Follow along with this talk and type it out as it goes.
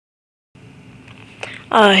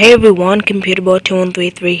Hey everyone,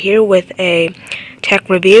 ComputerBoy2133 here with a tech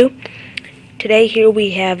review. Today here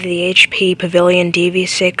we have the HP Pavilion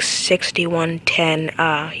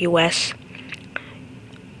dv6-6110us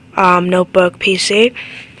notebook PC.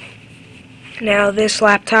 Now this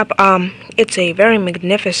laptop, it's a very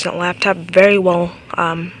magnificent laptop, very well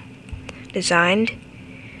designed.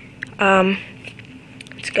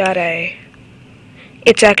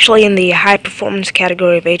 It's actually in the high performance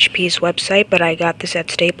category of HP's website, but I got this at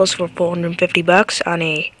Staples for $450 on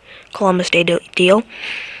a Columbus Day deal.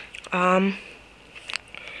 So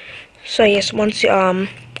yes,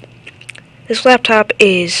 this laptop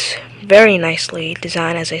is very nicely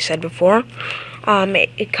designed, as I said before.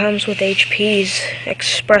 It comes with HP's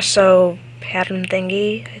espresso pattern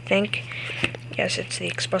thingy, I think. Yes, it's the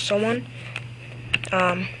espresso one.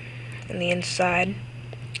 And the inside,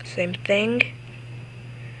 same thing.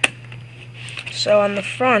 So on the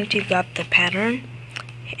front, you've got the pattern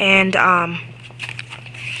and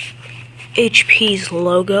HP's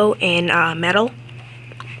logo in metal.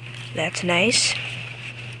 That's nice.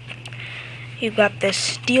 You've got this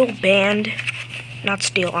steel band, not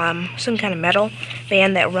steel, some kind of metal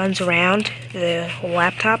band that runs around the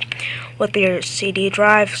laptop with your CD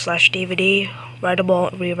drive / DVD,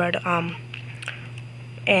 writable,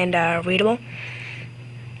 and readable.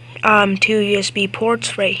 2 USB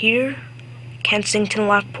ports right here. Kensington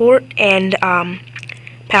lock port and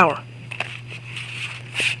power.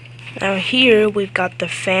 Now here we've got the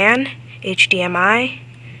fan, HDMI.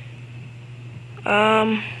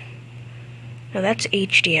 No, that's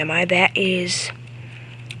HDMI. That is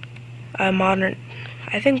a modern.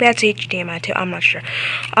 I think that's HDMI too. I'm not sure.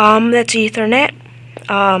 That's Ethernet.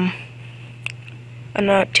 And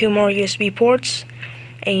 2 more USB ports,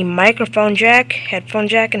 a microphone jack, headphone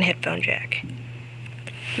jack, and headphone jack.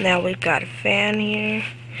 Now we've got a fan here,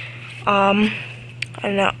 a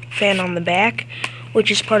fan on the back, which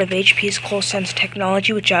is part of HP's Close Sense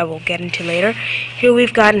technology, which I will get into later. Here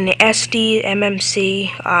we've got an SD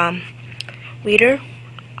MMC reader,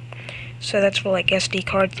 so that's for like SD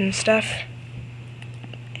cards and stuff.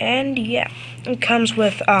 And yeah, it comes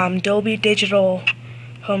with Dolby Digital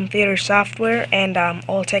home theater software and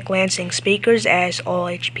Altec Lansing speakers, as all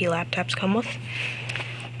HP laptops come with.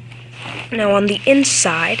 Now on the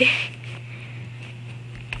inside,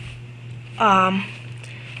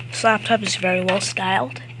 this laptop is very well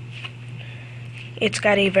styled. It's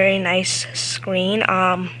got a very nice screen.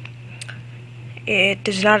 It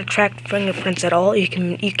does not attract fingerprints at all.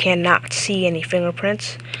 You cannot see any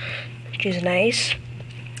fingerprints, which is nice.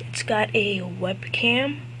 It's got a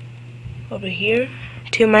webcam over here,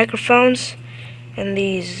 2 microphones, and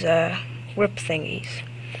these grip thingies.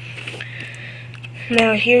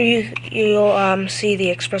 Now here you'll see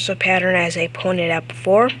the espresso pattern as I pointed out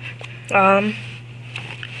before. And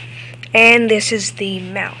this is the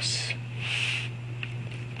mouse.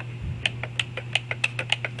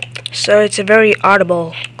 So it's a very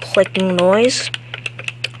audible clicking noise,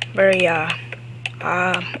 very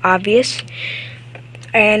obvious.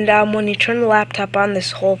 And when you turn the laptop on,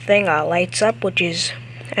 this whole thing lights up, which is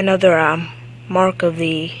another mark of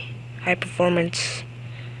the high performance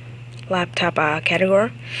laptop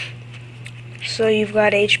category. So you've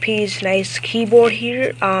got HP's nice keyboard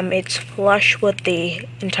here. It's flush with the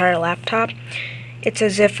entire laptop. It's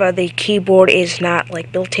as if the keyboard is not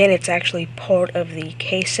like built in. It's actually part of the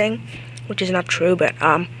casing, which is not true, but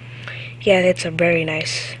yeah, it's a very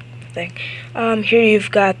nice thing. Here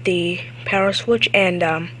you've got the power switch, and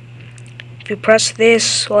if you press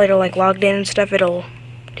this while you're like logged in and stuff, it'll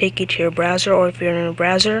take you to your browser, or if you're in a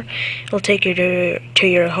browser, it'll take you to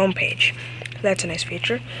your home page. That's a nice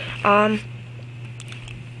feature.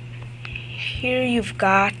 Here you've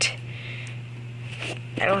got,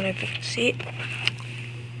 I don't know if you can see it.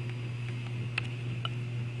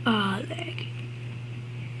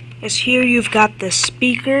 Yes, here you've got the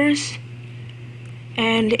speakers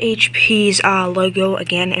and HP's logo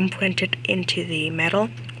again imprinted into the metal,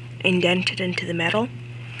 indented into the metal.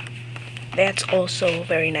 That's also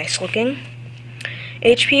very nice looking.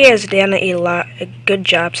 HP has done a good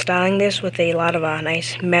job styling this with a lot of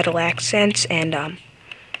nice metal accents, and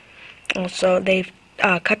also they've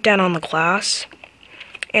cut down on the gloss,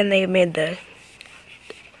 and they've made the,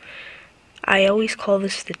 I always call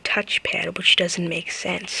this the touchpad, which doesn't make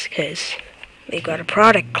sense because they've got a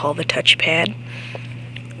product called the touchpad.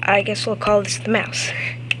 I guess we'll call this the mouse.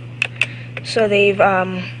 So they've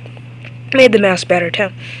made the mouse better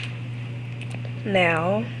too.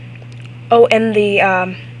 Now, oh, and the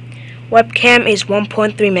webcam is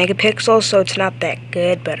 1.3 megapixels, so it's not that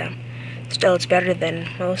good, but still it's better than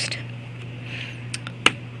most.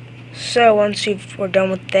 So once we're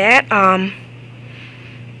done with that,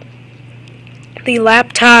 the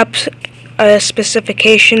laptop's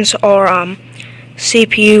specifications are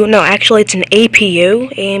CPU. No, actually, it's an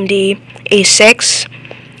APU, AMD A6.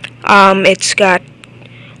 It's got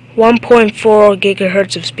 1.4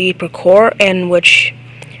 gigahertz of speed per core, in which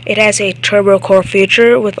it has a turbo core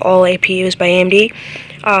feature with all APUs by AMD,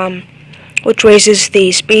 which raises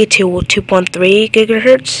the speed to 2.3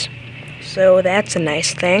 gigahertz. So that's a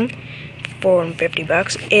nice thing.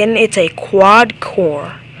 $450, and it's a quad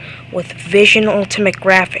core with Vision Ultimate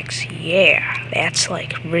graphics. Yeah, that's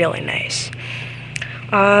like really nice.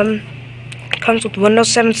 Comes with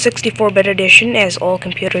Windows 7 64-bit edition, as all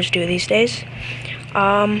computers do these days.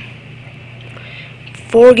 4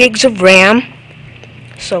 gigs of RAM,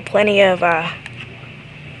 so plenty of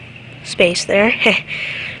space there,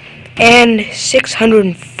 and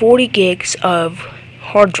 640 gigs of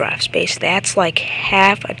hard drive space. That's like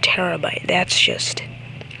half a terabyte. That's just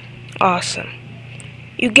awesome.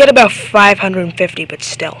 You get about 550, but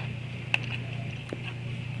still,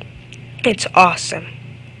 it's awesome.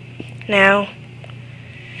 Now,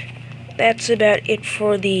 that's about it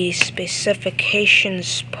for the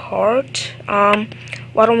specifications part. Why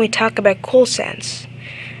don't we talk about CoolSense?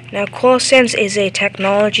 Now, CoolSense is a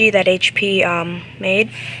technology that HP made,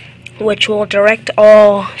 which will direct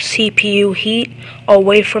all CPU heat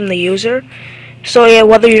away from the user. So yeah,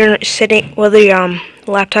 whether your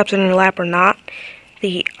laptop's in your lap or not,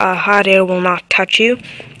 the hot air will not touch you.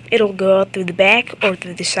 It'll go out through the back or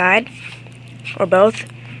through the side, or both.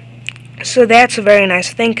 So that's a very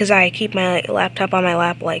nice thing, because I keep my laptop on my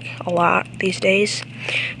lap like a lot these days,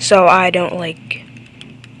 so I don't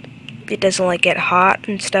it doesn't like get hot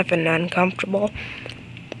and stuff and uncomfortable.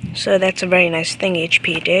 So that's a very nice thing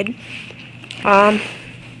HP did.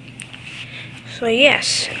 So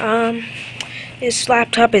yes, this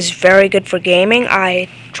laptop is very good for gaming. I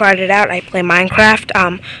tried it out. I play Minecraft.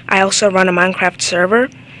 I also run a Minecraft server.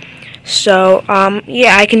 So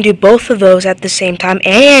yeah, I can do both of those at the same time,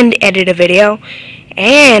 and edit a video,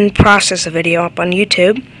 and process a video up on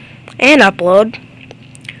YouTube, and upload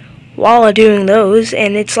while doing those,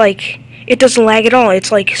 and it's like, it doesn't lag at all.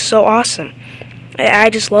 It's like so awesome. I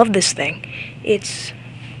just love this thing. It's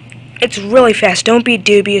really fast. Don't be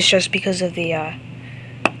dubious just because of the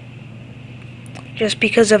the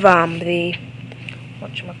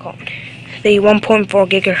the 1.4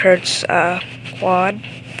 gigahertz quad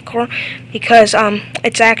core, because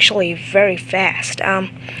it's actually very fast.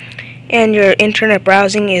 And your internet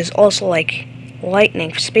browsing is also like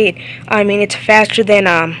lightning speed. I mean, it's faster than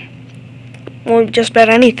well, just about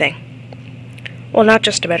anything. Well, not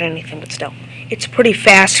just about anything, but still, it's pretty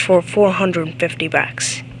fast for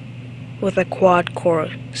 $450 with a quad-core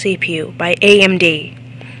CPU by AMD.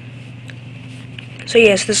 So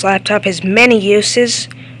yes, this laptop has many uses: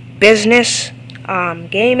 business,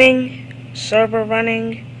 gaming, server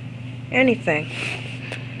running, anything.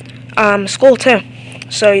 School too.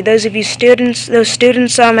 So those of you students,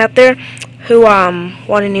 out there who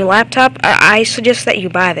want a new laptop, I suggest that you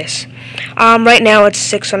buy this. Right now it's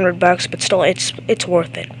 $600, but still, it's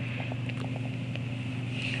worth it.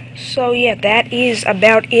 So yeah, that is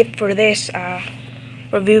about it for this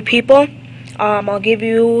review, people. I'll give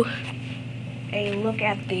you a look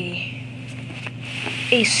at the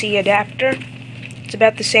AC adapter. It's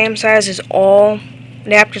about the same size as all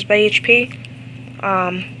adapters by HP.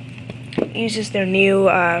 Uses their new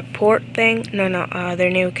port thing. Their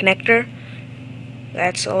new connector.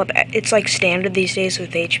 It's like standard these days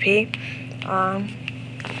with HP.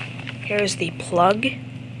 Here's the plug.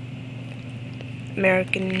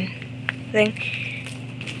 American thing.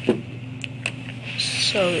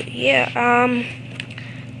 So yeah,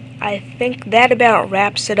 I think that about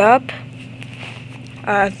wraps it up.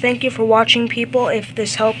 Thank you for watching, people. If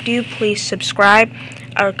this helped you, please subscribe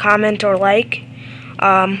or comment or like.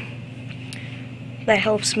 That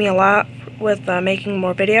helps me a lot with making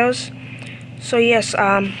more videos. So yes,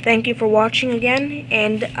 thank you for watching again,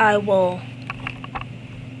 and I will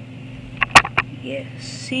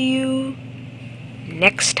see you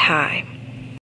next time.